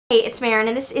Hey, it's Maren,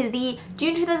 and this is the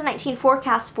June 2019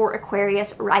 forecast for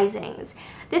Aquarius Risings.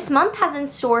 This month has in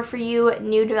store for you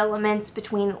new developments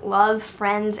between love,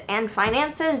 friends, and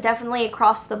finances, definitely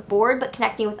across the board, but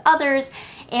connecting with others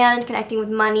and connecting with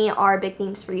money are big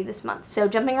themes for you this month. So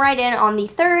jumping right in, on the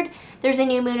 3rd, there's a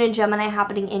new moon in Gemini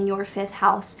happening in your 5th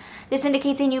house. This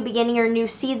indicates a new beginning or new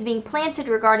seeds being planted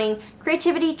regarding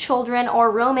creativity, children,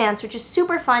 or romance, which is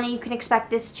super fun, and you can expect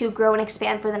this to grow and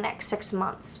expand for the next 6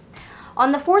 months.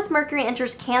 On the 4th, Mercury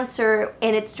enters Cancer,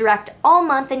 and it's direct all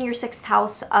month in your 6th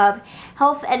house of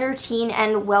health and routine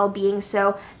and well-being.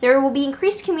 So there will be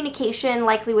increased communication,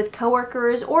 likely with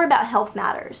coworkers or about health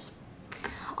matters.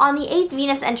 On the 8th,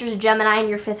 Venus enters Gemini in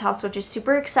your 5th house, which is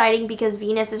super exciting because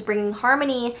Venus is bringing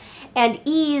harmony and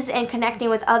ease and connecting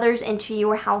with others into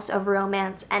your house of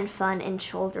romance and fun and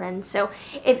children. So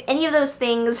if any of those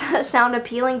things sound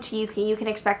appealing to you, you can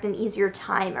expect an easier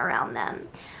time around them.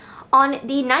 On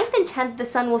the 9th and 10th, the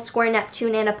Sun will square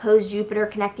Neptune and oppose Jupiter,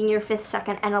 connecting your 5th,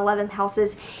 2nd, and 11th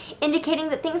houses, indicating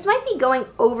that things might be going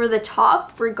over the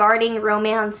top regarding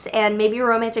romance and maybe a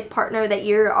romantic partner that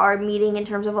you are meeting in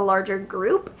terms of a larger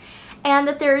group, and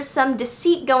that there's some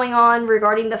deceit going on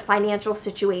regarding the financial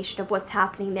situation of what's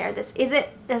happening there. This isn't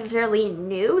necessarily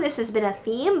new. This has been a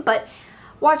theme, but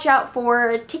watch out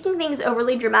for taking things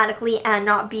overly dramatically and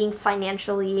not being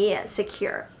financially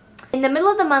secure. In the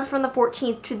middle of the month, from the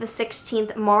 14th to the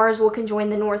 16th, Mars will conjoin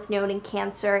the North Node in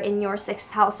Cancer in your 6th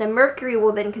house, and Mercury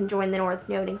will then conjoin the North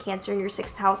Node in Cancer in your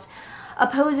 6th house,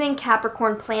 opposing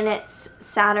Capricorn planets,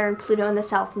 Saturn, Pluto, and the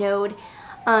South Node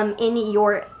in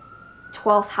your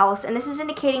 12th house. And this is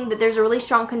indicating that there's a really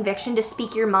strong conviction to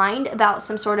speak your mind about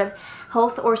some sort of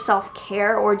health or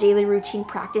self-care or daily routine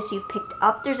practice you've picked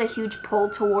up. There's a huge pull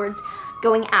towards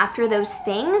going after those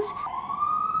things.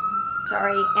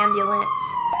 Sorry, ambulance.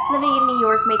 Living in New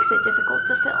York makes it difficult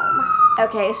to film.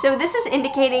 Okay, so this is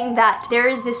indicating that there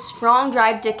is this strong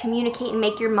drive to communicate and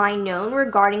make your mind known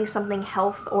regarding something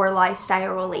health or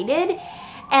lifestyle related,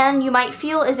 and you might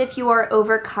feel as if you are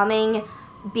overcoming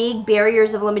big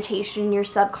barriers of limitation in your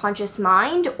subconscious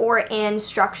mind or in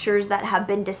structures that have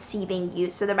been deceiving you.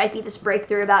 So there might be this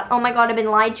breakthrough about, oh my god, I've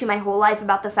been lied to my whole life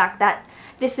about the fact that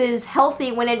this is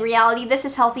healthy, when in reality this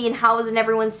is healthy, and how isn't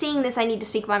everyone seeing this? I need to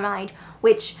speak my mind,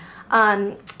 which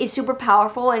is super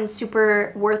powerful and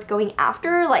super worth going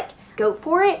after. Like, go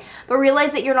for it, but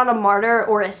realize that you're not a martyr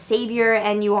or a savior,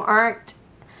 and you aren't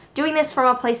doing this from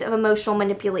a place of emotional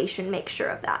manipulation. Make sure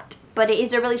of that. But it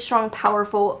is a really strong,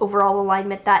 powerful overall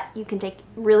alignment that you can take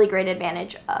really great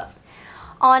advantage of.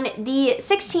 On the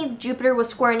 16th, Jupiter will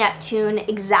square Neptune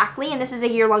exactly, and this is a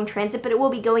year-long transit, but it will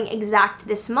be going exact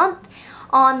this month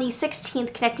on the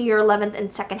 16th, connecting your 11th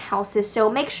and 2nd houses. So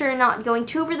make sure you're not going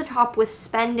too over the top with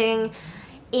spending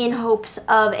in hopes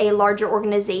of a larger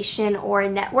organization or a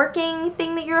networking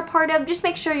thing that you're a part of. Just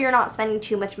make sure you're not spending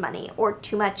too much money or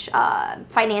too much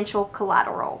financial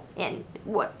collateral in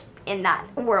that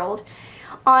world.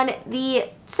 On the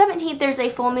 17th, there's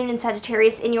a full moon in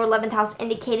Sagittarius in your 11th house,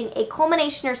 indicating a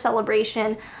culmination or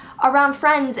celebration around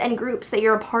friends and groups that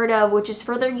you're a part of, which is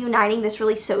further uniting this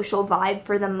really social vibe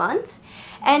for the month.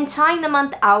 And tying the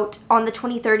month out, on the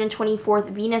 23rd and 24th,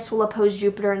 Venus will oppose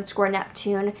Jupiter and square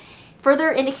Neptune,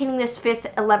 further indicating this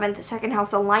 5th, 11th, 2nd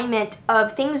house alignment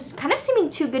of things kind of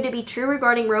seeming too good to be true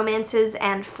regarding romances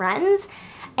and friends,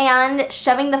 and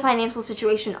shoving the financial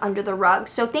situation under the rug.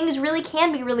 So things really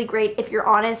can be really great if you're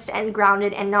honest and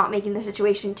grounded and not making the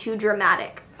situation too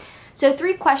dramatic. So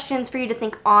 3 questions for you to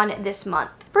think on this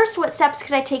month. First, what steps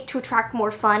could I take to attract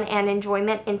more fun and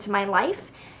enjoyment into my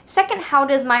life? Second, how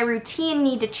does my routine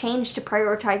need to change to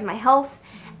prioritize my health?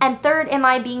 And third, am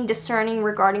I being discerning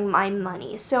regarding my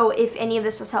money? So if any of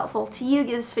this is helpful to you,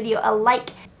 give this video a like.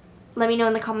 Let me know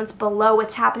in the comments below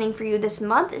what's happening for you this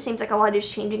month. It seems like a lot is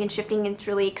changing and shifting, and it's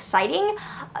really exciting.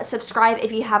 Subscribe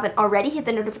if you haven't already. Hit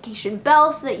the notification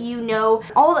bell so that you know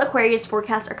all the Aquarius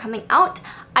forecasts are coming out.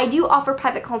 I do offer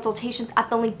private consultations at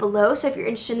the link below, so if you're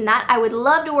interested in that, I would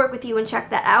love to work with you and check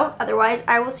that out. Otherwise,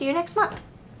 I will see you next month.